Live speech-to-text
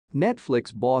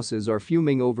Netflix bosses are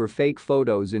fuming over fake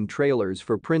photos in trailers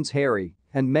for Prince Harry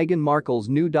and Meghan Markle's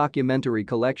new documentary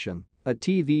collection, a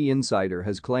TV insider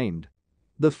has claimed.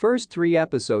 The first 3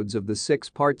 episodes of the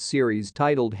 6-part series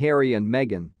titled Harry and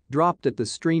Meghan dropped at the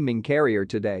streaming carrier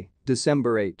today,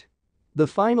 December 8. The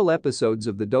final episodes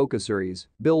of the docuseries,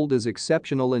 billed as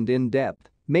exceptional and in-depth,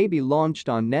 may be launched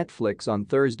on Netflix on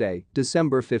Thursday,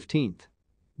 December 15.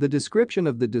 The description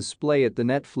of the display at the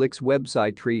Netflix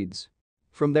website reads,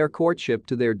 "From their courtship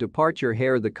to their departure,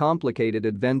 here the complicated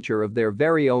adventure of their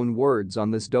very own words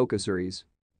on this docuseries."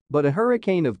 But a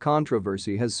hurricane of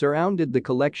controversy has surrounded the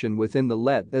collection within the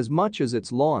let as much as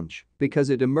its launch because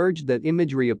it emerged that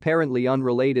imagery apparently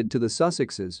unrelated to the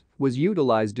Sussexes was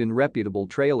utilized in reputable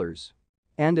trailers.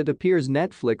 And it appears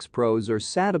Netflix pros are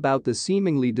sad about the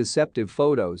seemingly deceptive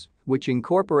photos, which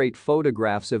incorporate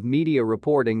photographs of media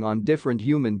reporting on different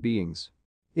human beings.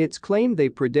 It's claimed they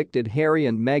predicted Harry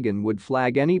and Meghan would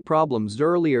flag any problems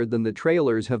earlier than the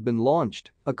trailers have been launched,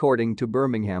 according to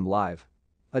Birmingham Live.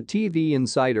 A TV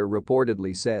insider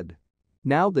reportedly said.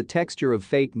 Now the texture of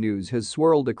fake news has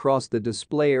swirled across the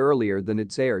display earlier than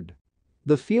it's aired.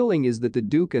 The feeling is that the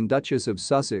Duke and Duchess of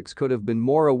Sussex could have been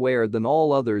more aware than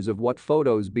all others of what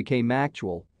photos became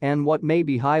actual and what may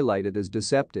be highlighted as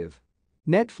deceptive.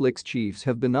 Netflix chiefs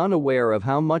have been unaware of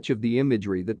how much of the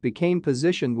imagery that became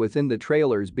positioned within the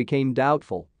trailers became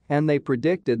doubtful, and they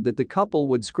predicted that the couple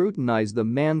would scrutinize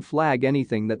them and flag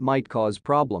anything that might cause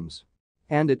problems.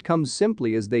 And it comes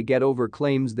simply as they get over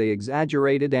claims they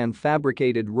exaggerated and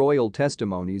fabricated royal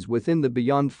testimonies within the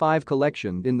Beyond 5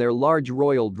 collection in their large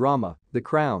royal drama, The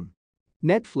Crown.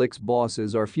 Netflix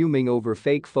bosses are fuming over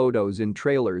fake photos in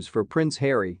trailers for Prince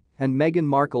Harry and Meghan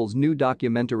Markle's new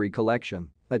documentary collection,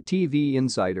 a TV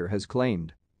insider has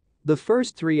claimed. The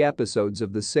first 3 episodes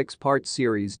of the 6-part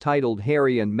series titled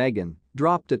Harry and Meghan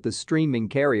dropped at the streaming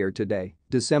carrier today,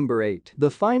 December 8.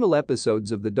 The final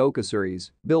episodes of the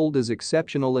docuseries, billed as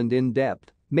exceptional and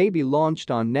in-depth, may be launched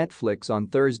on Netflix on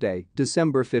Thursday,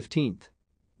 December 15.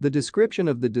 The description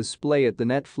of the display at the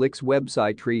Netflix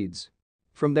website reads,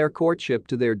 "From their courtship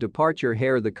to their departure,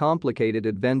 here the complicated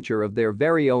adventure of their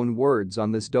very own words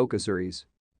on this docuseries."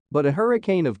 But a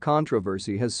hurricane of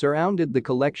controversy has surrounded the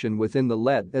collection within the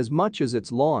let as much as its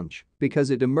launch because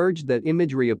it emerged that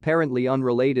imagery apparently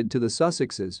unrelated to the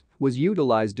Sussexes was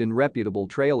utilized in reputable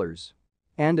trailers.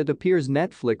 And it appears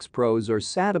Netflix pros are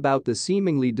sad about the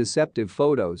seemingly deceptive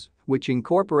photos, which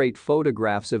incorporate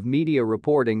photographs of media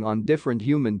reporting on different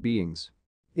human beings.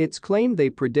 It's claimed they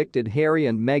predicted Harry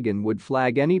and Meghan would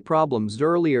flag any problems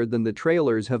earlier than the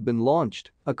trailers have been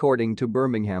launched, according to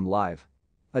Birmingham Live.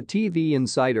 A TV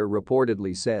insider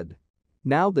reportedly said.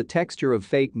 Now the texture of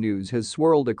fake news has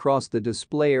swirled across the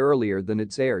display earlier than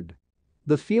it's aired.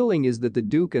 The feeling is that the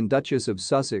Duke and Duchess of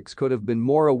Sussex could have been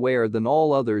more aware than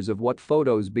all others of what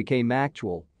photos became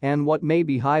actual and what may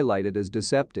be highlighted as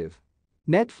deceptive.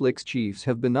 Netflix chiefs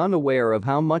have been unaware of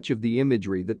how much of the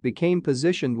imagery that became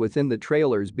positioned within the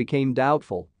trailers became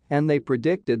doubtful, and they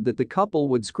predicted that the couple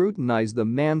would scrutinize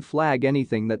them and flag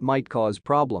anything that might cause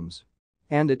problems.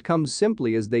 And it comes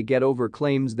simply as they get over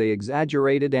claims they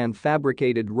exaggerated and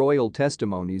fabricated royal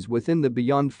testimonies within the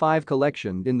Beyond 5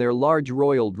 collection in their large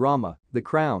royal drama, The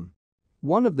Crown.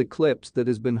 One of the clips that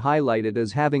has been highlighted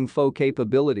as having faux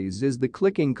capabilities is the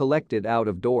clicking collected out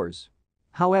of doors.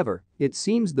 However, it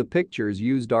seems the pictures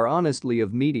used are honestly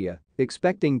of media,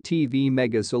 expecting TV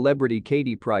mega celebrity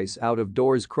Katie Price out of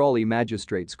doors Crawley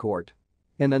Magistrates Court.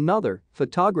 In another,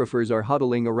 photographers are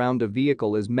huddling around a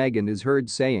vehicle as Meghan is heard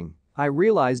saying, "I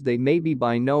realize they may be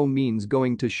by no means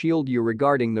going to shield you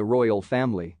regarding the royal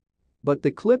family." But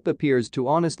the clip appears to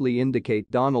honestly indicate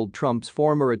Donald Trump's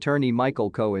former attorney Michael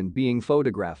Cohen being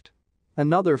photographed.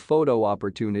 Another photo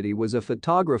opportunity was a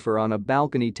photographer on a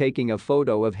balcony taking a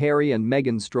photo of Harry and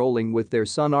Meghan strolling with their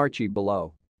son Archie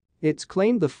below. It's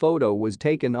claimed the photo was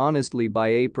taken honestly by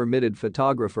a permitted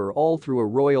photographer all through a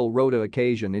royal rota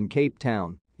occasion in Cape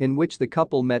Town, in which the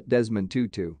couple met Desmond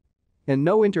Tutu. In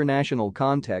no international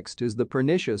context is the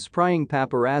pernicious prying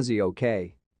paparazzi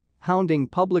okay. Hounding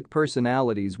public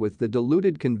personalities with the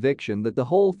deluded conviction that the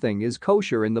whole thing is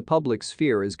kosher in the public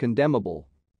sphere is condemnable.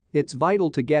 It's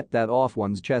vital to get that off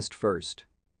one's chest first.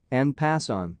 And pass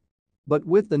on. But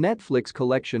with the Netflix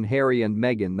collection Harry and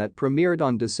Meghan that premiered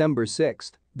on December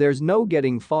 6, there's no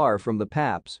getting far from the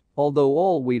paps, although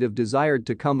all we'd have desired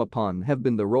to come upon have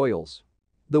been the royals.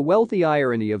 The wealthy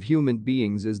irony of human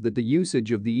beings is that the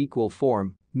usage of the equal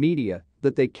form, media,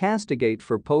 that they castigate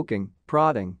for poking,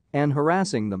 prodding, and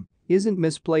harassing them isn't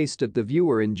misplaced at the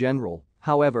viewer in general.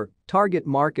 However, target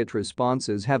market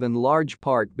responses have in large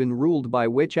part been ruled by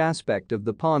which aspect of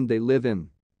the pond they live in.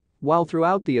 While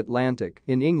throughout the Atlantic,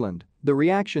 in England, the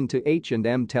reaction to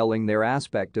H&M telling their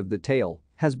aspect of the tale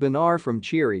has been from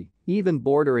cheery, even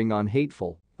bordering on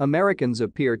hateful, Americans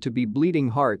appear to be bleeding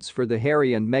hearts for the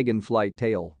Harry and Meghan flight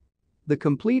tale. The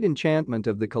complete enchantment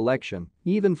of the collection,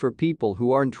 even for people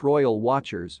who aren't royal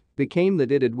watchers, became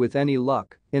that it'd with any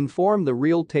luck inform the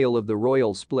real tale of the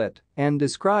royal split and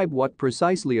describe what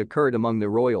precisely occurred among the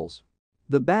royals.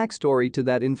 The backstory to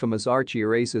that infamous Archie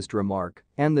racist remark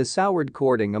and the soured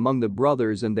courting among the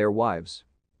brothers and their wives.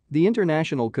 The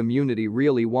international community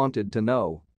really wanted to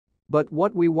know. But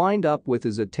what we wind up with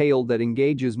is a tale that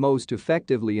engages most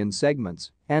effectively in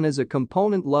segments and is a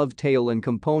component love tale and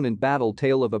component battle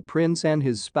tale of a prince and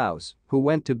his spouse who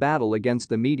went to battle against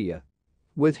the media.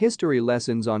 With history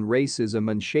lessons on racism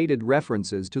and shaded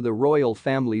references to the royal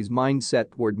family's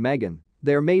mindset toward Meghan,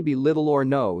 there may be little or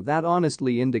no that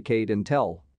honestly indicate and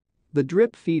tell. The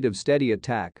drip feed of steady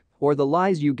attack, or the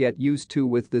lies you get used to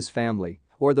with this family,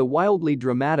 or the wildly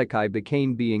dramatic I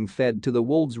became being fed to the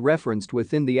wolves referenced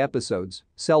within the episodes,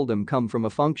 seldom come from a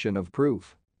function of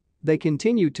proof. They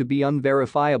continue to be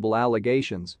unverifiable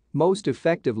allegations, most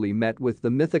effectively met with the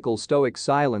mythical stoic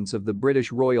silence of the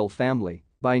British royal family,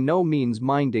 by no means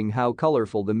minding how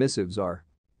colorful the missives are.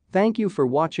 Thank you for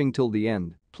watching till the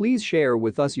end. Please share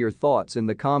with us your thoughts in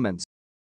the comments